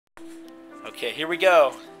Okay, here we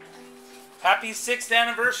go. Happy 6th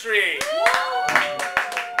anniversary!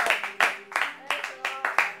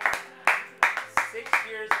 6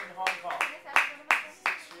 years in Hong Kong.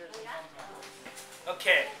 6 years in Hong Kong.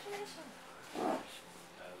 Okay.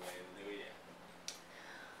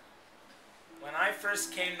 When I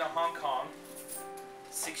first came to Hong Kong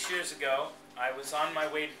 6 years ago, I was on my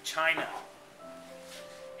way to China.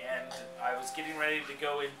 And I was getting ready to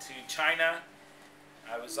go into China.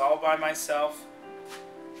 I was all by myself.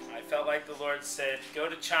 I felt like the Lord said, go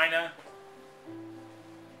to China,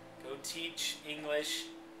 go teach English.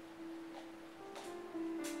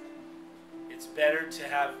 It's better to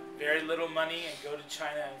have very little money and go to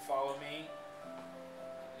China and follow me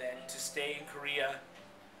than to stay in Korea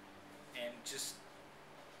and just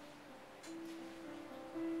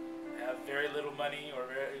have very little money or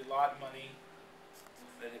very lot of money.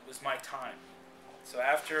 That it was my time. So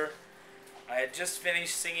after I had just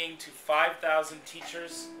finished singing to 5,000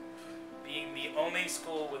 teachers, being the only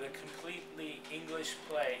school with a completely English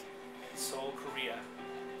play in Seoul, Korea,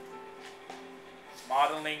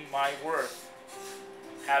 modeling my worth,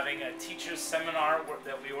 having a teacher's seminar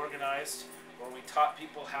that we organized where we taught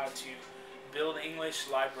people how to build English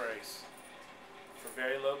libraries for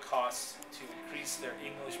very low costs to increase their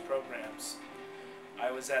English programs. I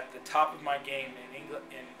was at the top of my game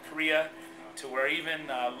in Korea, to where even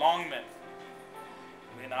Longman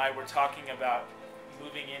and I were talking about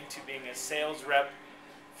moving into being a sales rep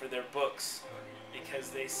for their books, because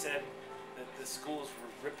they said that the schools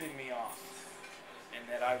were ripping me off and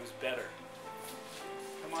that I was better.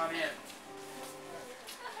 Come on in.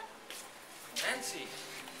 Nancy.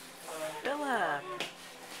 Philip.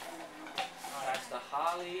 Pastor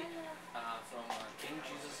Harley from King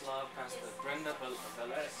Jesus Love, Pastor Brenda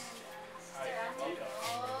Velez. Hi,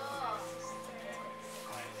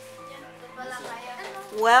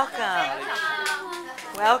 Welcome.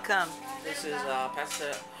 Welcome. This is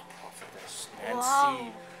Pastor Prophetess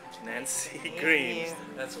Wow. Nancy Thank Green. you.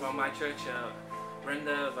 That's from my church,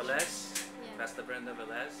 Brenda Velez. Pastor Brenda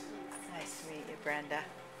Velez. Nice to meet you, Brenda.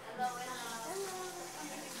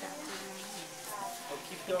 Oh,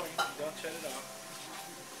 keep going. Don't shut it off.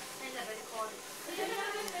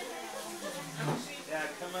 Yeah,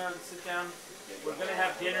 come on, sit down. We're going to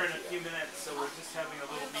have dinner in a few minutes, so we're just having a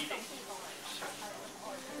little meeting.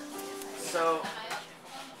 So,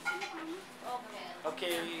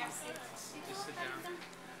 okay, just sit down.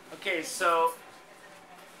 Okay, so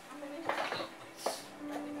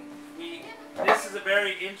this is a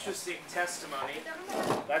very interesting testimony.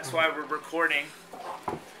 That's why we're recording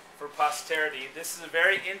for posterity. This is a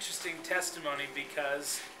very interesting testimony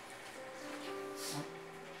because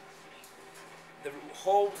the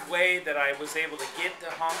whole way that I was able to get to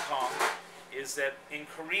Hong Kong is that in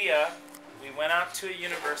Korea, we went out to a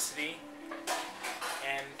university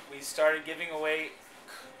and we started giving away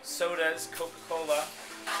sodas, Coca-Cola,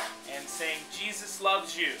 and saying, Jesus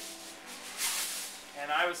loves you.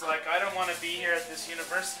 And I was like, I don't want to be here at this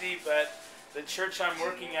university, but the church I'm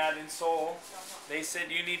working at in Seoul, they said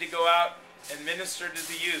you need to go out and minister to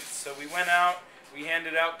the youth. So we went out, we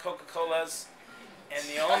handed out Coca-Colas, and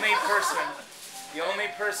the only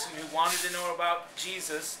person who wanted to know about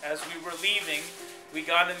Jesus, as we were leaving, we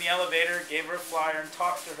got in the elevator, gave her a flyer, and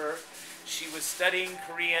talked to her. She was studying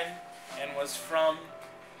Korean and was from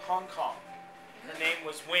Hong Kong. Her name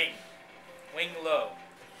was Wing Lo.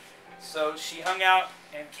 So she hung out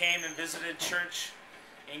and came and visited church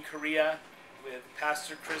in Korea with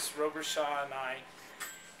Pastor Chris Robershaw and I,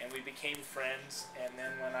 and we became friends. And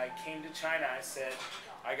then when I came to China, I said,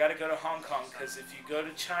 I got to go to Hong Kong, because if you go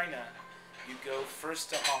to China, you go first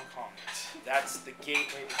to Hong Kong. That's the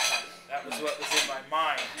gateway to China. That was what was in my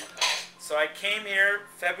mind. So I came here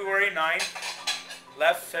February 9th,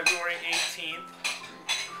 left February 18th,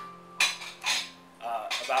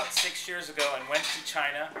 about 6 years ago, and went to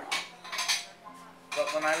China.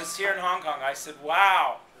 But when I was here in Hong Kong, I said,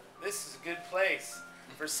 wow, this is a good place.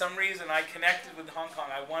 For some reason, I connected with Hong Kong.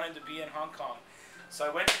 I wanted to be in Hong Kong. So I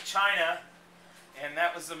went to China, and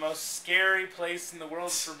that was the most scary place in the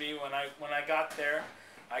world for me when I got there.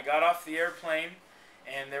 I got off the airplane,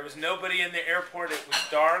 and there was nobody in the airport. It was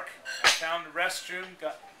dark. I found a restroom,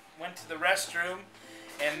 went to the restroom,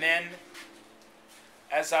 and then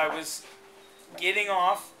as I was getting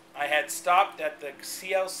off, I had stopped at the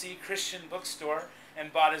CLC Christian bookstore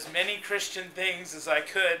and bought as many Christian things as I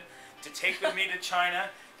could to take with me to China,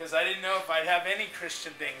 because I didn't know if I'd have any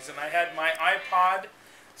Christian things. And I had my iPod,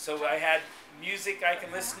 so I had music I can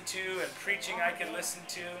listen to and preaching I can listen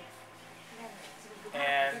to.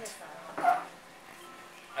 And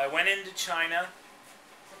I went into China,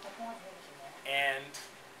 and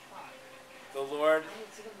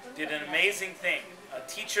did an amazing thing. A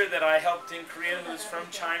teacher that I helped in Korea who's from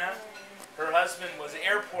China, her husband was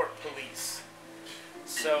airport police.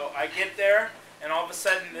 So I get there, and all of a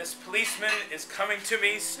sudden this policeman is coming to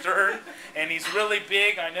me, stern, and he's really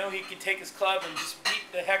big. I know he could take his club and just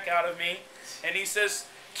beat the heck out of me. And he says,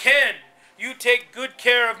 "Ken, you take good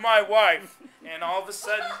care of my wife." And all of a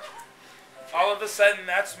sudden,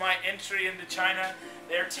 that's my entry into China.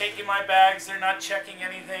 They're taking my bags, they're not checking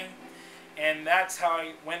anything. And that's how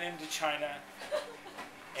I went into China.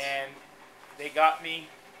 And they got me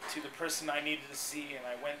to the person I needed to see, and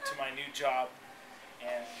I went to my new job.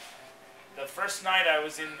 And the first night I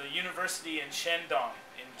was in the university in Shandong,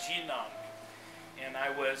 in Jinan. And I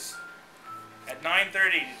was at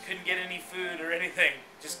 9:30, couldn't get any food or anything,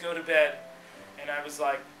 just go to bed. And I was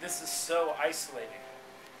like, this is so isolating.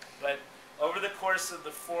 But over the course of the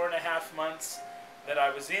 4.5 months that I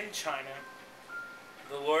was in China,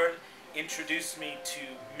 the Lord introduced me to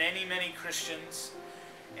many, many Christians.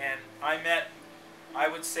 And I met, I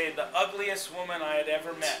would say, the ugliest woman I had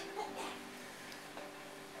ever met.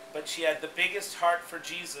 But she had the biggest heart for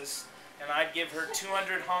Jesus, and I'd give her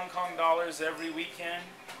 200 Hong Kong dollars every weekend,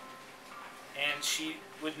 and she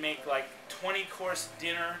would make like 20-course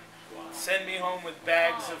dinner, send me home with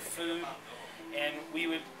bags of food, and we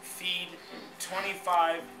would feed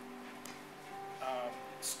 25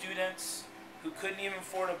 students who couldn't even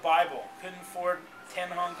afford a Bible, couldn't afford 10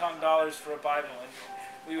 Hong Kong dollars for a Bible. And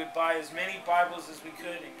we would buy as many Bibles as we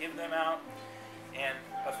could and give them out. And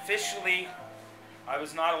officially, I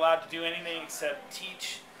was not allowed to do anything except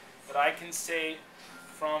teach, but I can say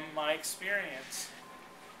from my experience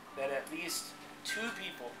that at least 2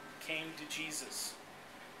 people came to Jesus,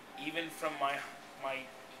 even from my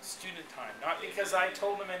student time. Not because I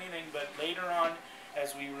told them anything, but later on,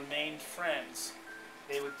 as we remained friends,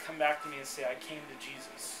 they would come back to me and say, I came to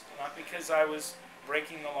Jesus. Not because I was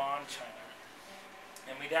breaking the law in China.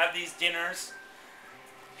 And we'd have these dinners,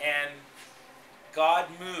 and God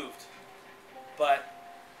moved. But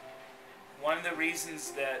one of the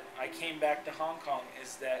reasons that I came back to Hong Kong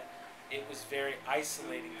is that it was very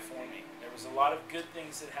isolating for me. There was a lot of good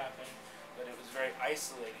things that happened, but it was very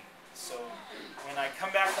isolating. So when I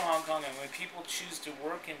come back to Hong Kong and when people choose to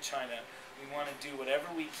work in China, we want to do whatever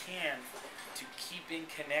we can to keep in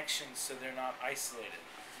connection so they're not isolated.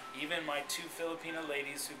 Even my 2 Filipino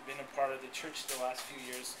ladies who've been a part of the church the last few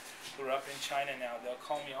years, who are up in China now, they'll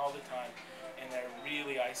call me all the time, and they're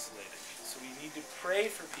really isolated. So we need to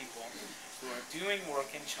pray for people who are doing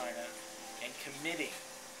work in China and committing.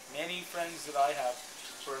 Many friends that I have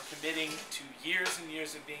who are committing to years and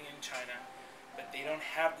years of being in China, but they don't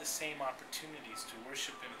have the same opportunities to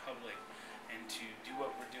worship in public and to do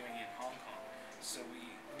what we're doing in Hong Kong. So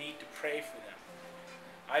we need to pray for them.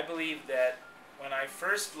 I believe that when I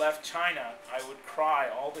first left China, I would cry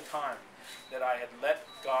all the time that I had let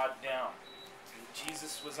God down. And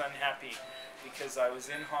Jesus was unhappy because I was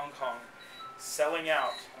in Hong Kong selling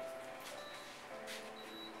out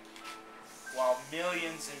while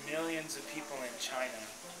millions and millions of people in China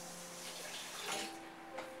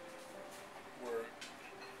were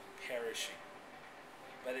perishing.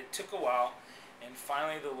 But it took a while, and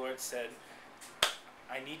finally the Lord said,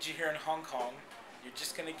 I need you here in Hong Kong. You're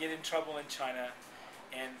just going to get in trouble in China.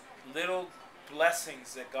 And little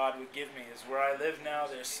blessings that God would give me is where I live now.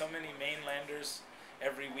 There's so many mainlanders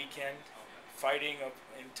every weekend fighting up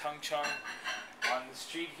in Tungchung. On the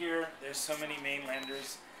street here, there's so many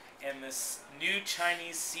mainlanders. And this new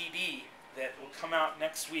Chinese CD that will come out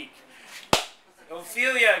next week.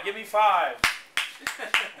 Ophelia, give me 5.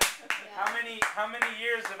 How many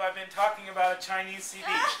years have I been talking about a Chinese CD?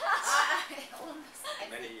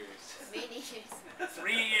 Many years.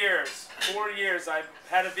 3 years, 4 years. I've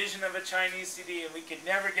had a vision of a Chinese CD and we could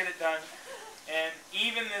never get it done. And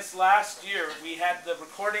even this last year, we had the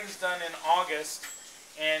recordings done in August,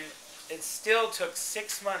 and it still took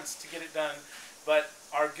 6 months to get it done. But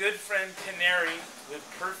our good friend Canary with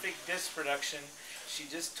Perfect Disc Production, she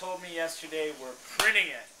just told me yesterday we're printing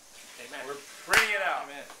it. Amen. We're printing it out.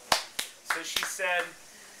 Amen. So she said,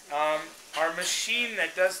 our machine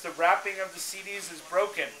that does the wrapping of the CDs is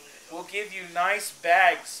broken. We'll give you nice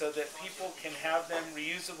bags so that people can have them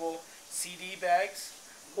reusable CD bags,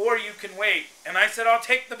 or you can wait. And I said, I'll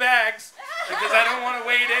take the bags because I don't want to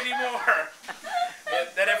wait anymore.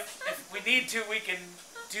 That if we need to, we can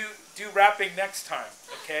do wrapping next time,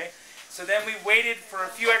 okay? So then we waited for a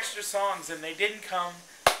few extra songs and they didn't come,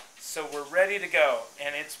 so we're ready to go.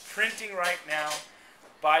 And it's printing right now.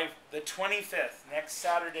 By the 25th, next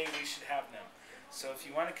Saturday, we should have them. So if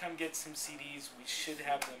you want to come get some CDs, we should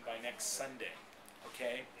have them by next Sunday,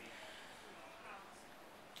 okay?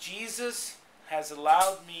 Jesus has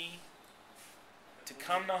allowed me to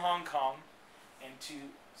come to Hong Kong and to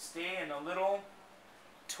stay in a little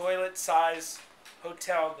toilet-sized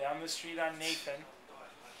hotel down the street on Nathan.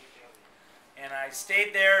 And I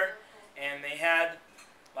stayed there, and they had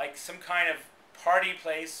like some kind of party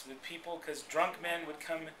place with people, because drunk men would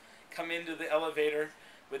come into the elevator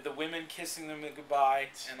with the women kissing them goodbye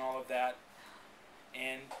and all of that.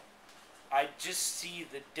 And I just see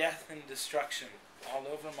the death and destruction all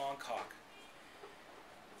over Mongkok.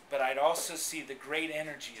 But I'd also see the great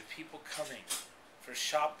energy of people coming for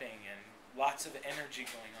shopping and lots of energy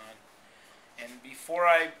going on. And before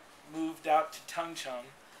I moved out to Tungcheong,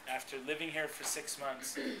 after living here for 6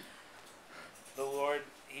 months, the Lord,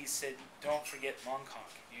 He said, don't forget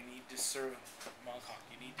Mongkok. You need to serve Mongkok.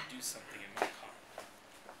 You need to do something in Mongkok.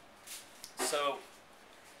 So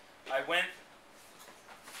I went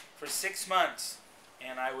for 6 months,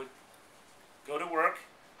 and I would go to work,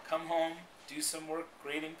 come home, do some work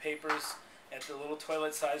grading papers at the little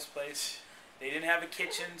toilet-sized place. They didn't have a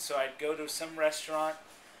kitchen, so I'd go to some restaurant,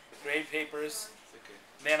 grade papers.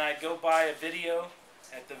 Then I'd go buy a video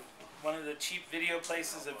at one of the cheap video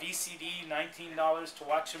places, a VCD, $19 to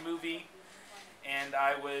watch a movie. And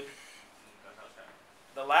I would,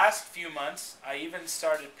 the last few months, I even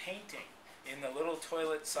started painting in the little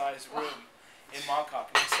toilet-sized room in Mongkok.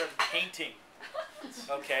 And I started painting,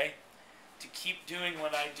 okay, to keep doing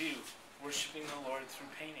what I do, worshiping the Lord through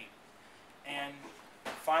painting. And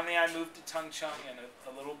finally I moved to Tungcheong, in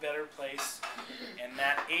a little better place. And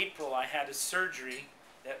that April I had a surgery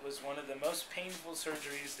that was one of the most painful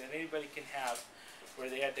surgeries that anybody can have, where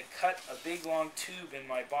they had to cut a big long tube in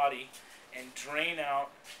my body and drain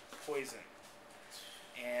out poison.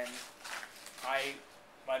 And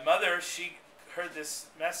my mother, she heard this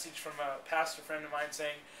message from a pastor friend of mine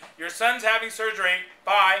saying, your son's having surgery,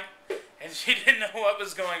 bye. And she didn't know what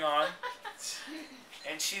was going on.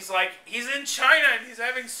 And she's like, he's in China and he's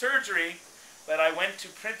having surgery. But I went to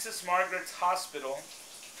Princess Margaret's Hospital.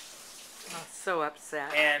 I was so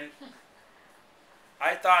upset. And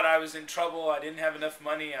I thought I was in trouble. I didn't have enough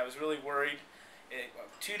money. I was really worried.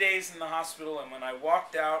 2 days in the hospital, and when I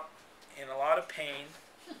walked out in a lot of pain,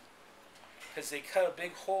 because they cut a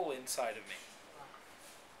big hole inside of me.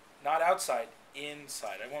 Not outside,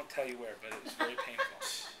 inside. I won't tell you where, but it was very painful.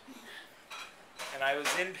 And I was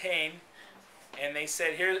in pain, and they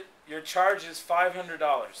said, here, your charge is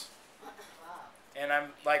 $500. And I'm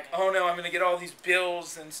like, oh no, I'm going to get all these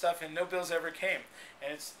bills and stuff, and no bills ever came.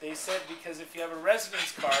 And they said, because if you have a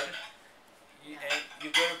residence card, you go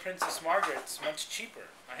to Princess Margaret, it's much cheaper.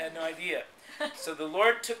 I had no idea. So the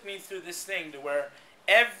Lord took me through this thing to where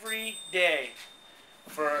every day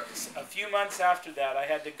for a few months after that, I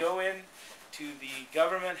had to go in to the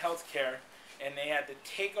government health care, and they had to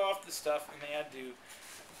take off the stuff, and they had to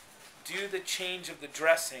do the change of the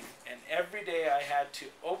dressing, and every day I had to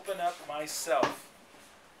open up myself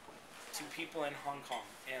to people in Hong Kong.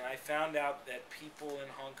 And I found out that people in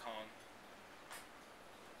Hong Kong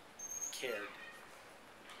cared,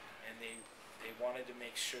 and they wanted to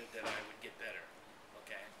make sure that I would get better,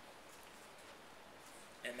 okay?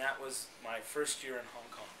 And that was my first year in Hong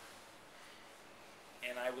Kong.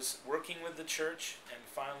 And I was working with the church, and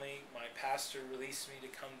finally my pastor released me to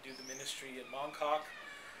come do the ministry in Mongkok.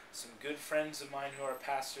 Some good friends of mine who are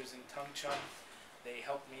pastors in Tungcheong, they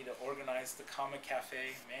helped me to organize the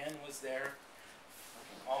Cafe. Man was there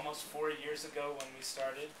almost 4 years ago when we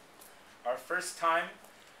started. Our first time,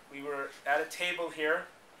 we were at a table here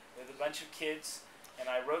with a bunch of kids, and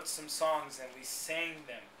I wrote some songs and we sang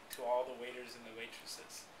them to all the waiters and the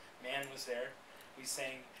waitresses. Man was there. We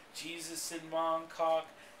sang, Jesus in Mongkok,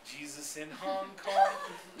 Jesus in Hong Kong,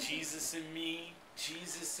 Jesus in me,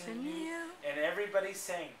 Jesus in you. And everybody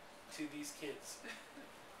sang to these kids.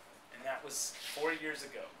 And that was 4 years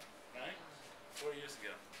ago, right? 4 years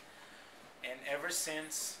ago. And ever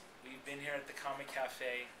since, we've been here at the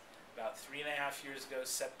Cafe about 3.5 years ago,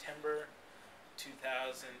 September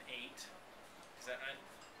 2008. Is that right?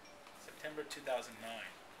 September 2009.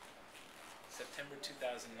 September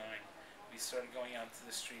 2009. We started going out to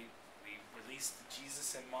the street. We released the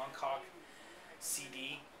Jesus in Mongkok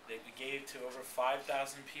CD that we gave to over 5,000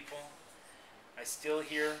 people. I still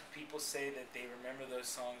hear people say that they remember those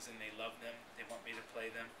songs and they love them. They want me to play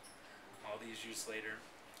them all these years later.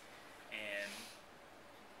 And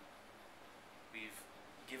we've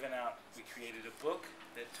given out, we created a book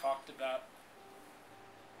that talked about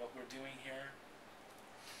what we're doing here.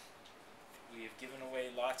 We have given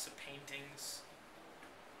away lots of paintings,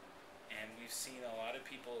 and we've seen a lot of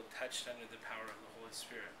people touched under the power of the Holy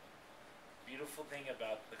Spirit. Beautiful thing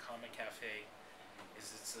about the Cafe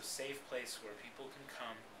is it's a safe place where people can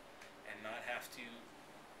come and and not have to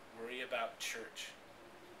worry about church,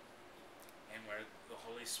 and where the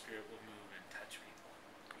Holy Spirit will move and touch people.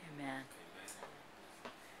 Amen.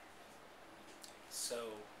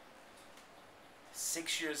 So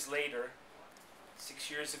 6 years later,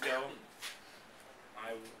 6 years ago,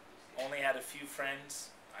 I only had a few friends.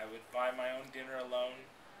 I would buy my own dinner alone.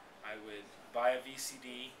 I would buy a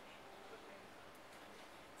VCD.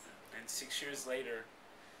 And 6 years later,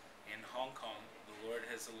 in Hong Kong, the Lord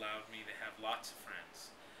has allowed me to have lots of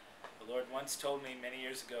friends. The Lord once told me many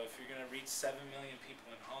years ago, if you're going to reach 7 million people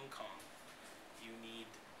in Hong Kong,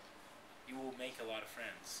 you will make a lot of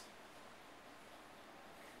friends.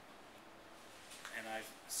 And I've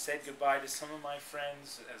said goodbye to some of my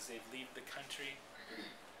friends as they've left the country.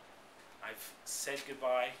 I've said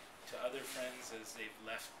goodbye to other friends as they've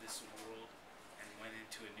left this world and went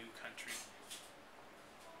into a new country.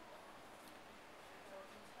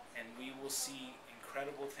 And we will see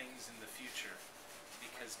incredible things in the future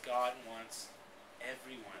because God wants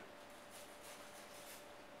everyone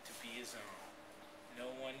to be his own.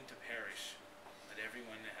 No one to perish, but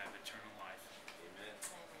everyone to have eternal life. Amen.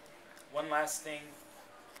 One last thing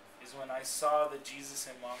is when I saw the Jesus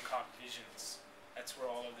in Mongkok visions. That's where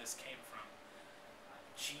all of this came from.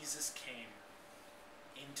 Jesus came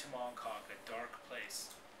into Mongkok, a dark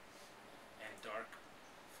place, and dark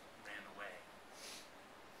ran away.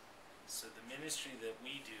 So the ministry that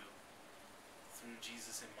we do through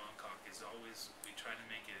Jesus in Mongkok is always, we try to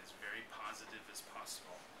make it as very positive as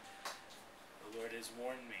possible. The Lord has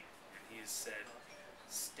warned me, and he has said,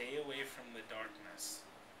 stay away from the darkness.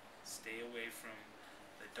 Stay away from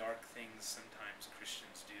the dark things sometimes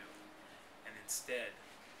Christians do. And instead,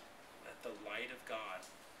 let the light of God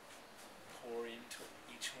pour into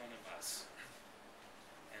each one of us,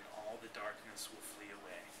 and all the darkness will flee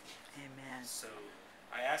away. Amen. So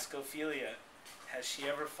I asked Ophelia, has she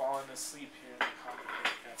ever fallen asleep here in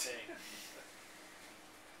the cafe?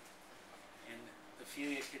 And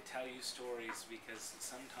Ophelia could tell you stories because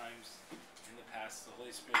sometimes in the past the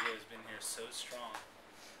Holy Spirit has been here so strong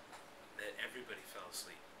that everybody fell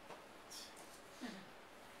asleep. And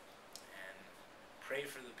pray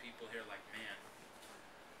for the people here like man,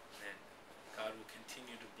 that God will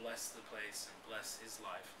continue to bless the place and bless his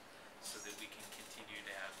life so that we can continue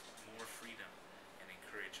to have more freedom and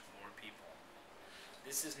encourage more people.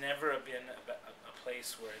 This has never been a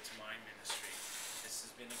place where it's my ministry. This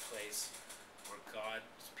has been a place where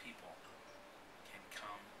God's people can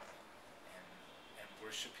come and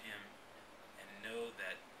worship him and know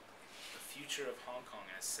that the future of Hong Kong,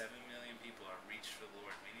 as 7 million people are reached for the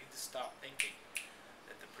Lord, we need to stop thinking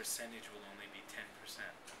that the percentage will only be 10%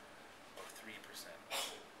 or 3%.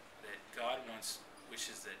 That God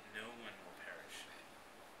wishes that no one will perish.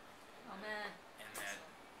 Amen. And that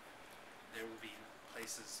there will be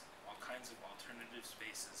places, all kinds of alternative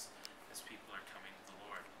spaces as people are coming to the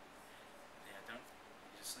Lord. Yeah, don't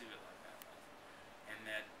just leave it like that. And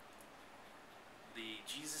that the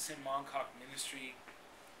Jesus in Mongkok ministry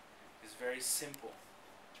is very simple.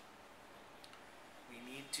 We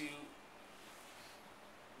need to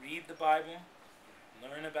read the Bible,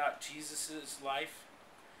 learn about Jesus' life.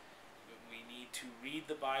 We need to read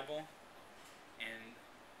the Bible and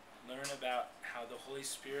learn about how the Holy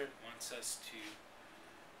Spirit wants us to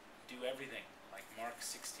do everything. Like Mark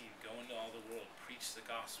 16, go into all the world, preach the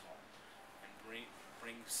gospel, and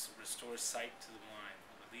restore sight to the blind,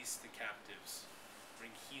 release the captives,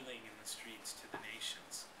 bring healing in the streets to the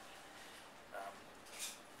nations.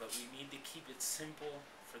 But we need to keep it simple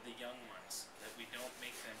for the young ones, that we don't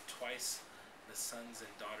make them twice the sons and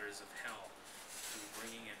daughters of hell through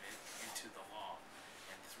bringing them into the law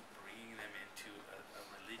and through bringing them into a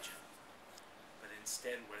religion. But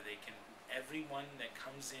instead, where they can, everyone that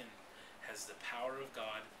comes in has the power of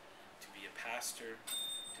God to be a pastor,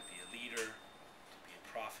 to be a leader, to be a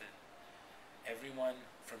prophet. Everyone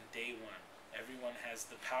from day one, everyone has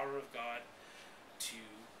the power of God to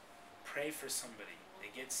pray for somebody. They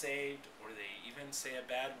get saved, or they even say a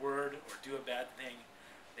bad word or do a bad thing,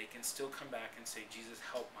 they can still come back and say, Jesus,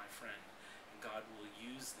 help my friend. And God will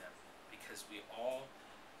use them, because we all,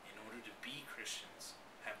 in order to be Christians,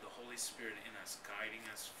 have the Holy Spirit in us, guiding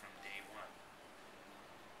us from day one.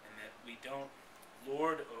 And that we don't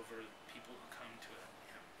lord over people who come to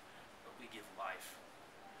him, but we give life.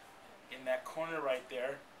 In that corner right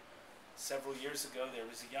there, several years ago, there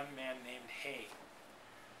was a young man named Hay.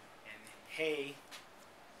 And Hay,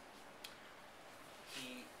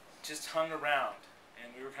 he just hung around,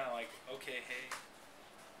 and we were kind of like, okay, Hay.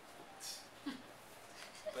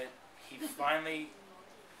 But he finally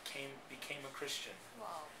became a Christian.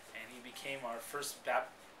 Wow. And he became our first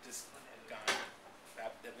Baptist guy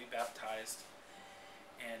that we baptized. baptized.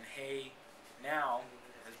 And Hay now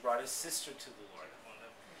has brought his sister to the Lord.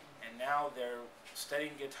 And now they're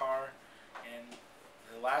studying guitar. And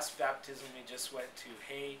the last baptism we just went to,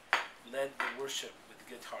 Hay led the worship with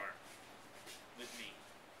guitar with me.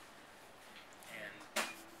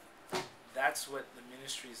 And that's what the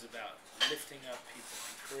ministry is about, lifting up people,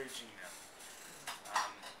 encouraging them.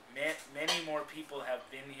 Many more people have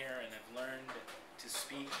been here and have learned to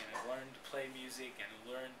speak and have learned to play music and have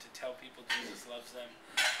learned to tell people Jesus loves them.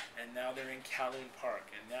 And now they're in Kowloon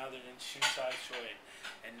Park, and now they're in Choi,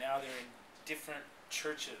 and now they're in different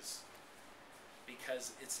churches.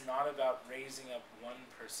 Because it's not about raising up one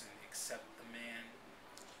person except the man,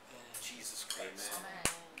 Jesus Christ.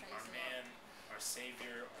 Amen. Our man, our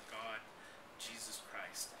Savior, our God, Jesus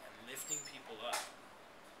Christ. And lifting people up.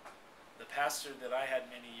 The pastor that I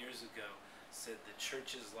had many years ago said the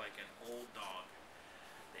church is like an old dog.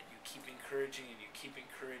 That you keep encouraging and you keep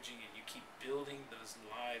encouraging and you keep building those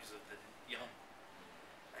lives of the young.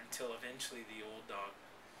 Until eventually the old dog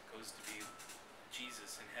goes to be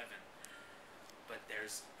Jesus in heaven. But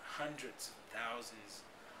there's hundreds of thousands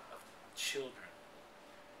of children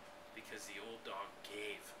because the old dog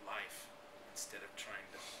gave life instead of trying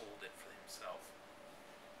to hold it for himself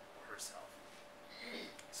or herself.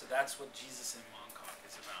 So that's what Jesus in Mongkok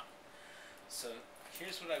is about. So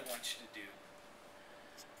here's what I want you to do.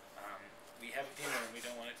 We have dinner and we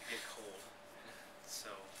don't want it to get cold. So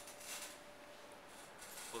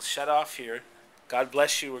we'll shut off here. God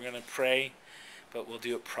bless you. We're going to pray, but we'll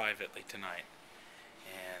do it privately tonight.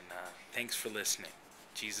 And thanks for listening.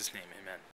 In Jesus' name, amen.